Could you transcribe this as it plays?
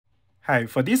Hi,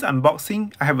 for this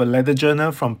unboxing, I have a leather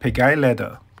journal from Pegai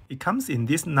Leather. It comes in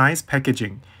this nice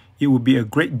packaging. It would be a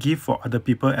great gift for other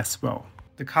people as well.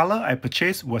 The color I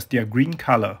purchased was their green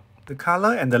color. The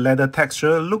color and the leather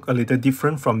texture look a little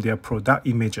different from their product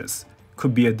images.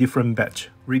 Could be a different batch.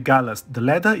 Regardless, the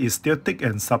leather is still thick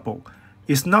and supple.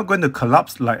 It's not going to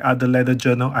collapse like other leather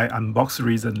journal I unboxed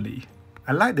recently.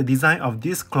 I like the design of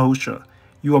this closure.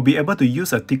 You will be able to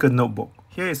use a thicker notebook.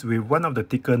 Here is with one of the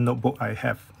thicker notebook I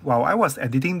have. While I was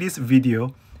editing this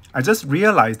video, I just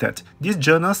realized that this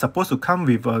journal is supposed to come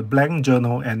with a blank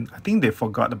journal and I think they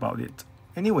forgot about it.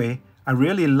 Anyway, I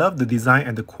really love the design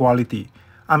and the quality.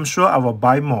 I'm sure I will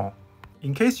buy more.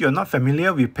 In case you're not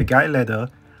familiar with Pegai Leather,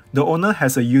 the owner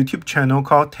has a YouTube channel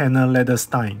called Tanner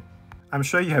Leatherstein. I'm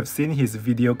sure you have seen his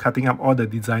video cutting up all the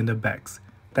designer bags.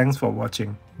 Thanks for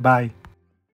watching. Bye.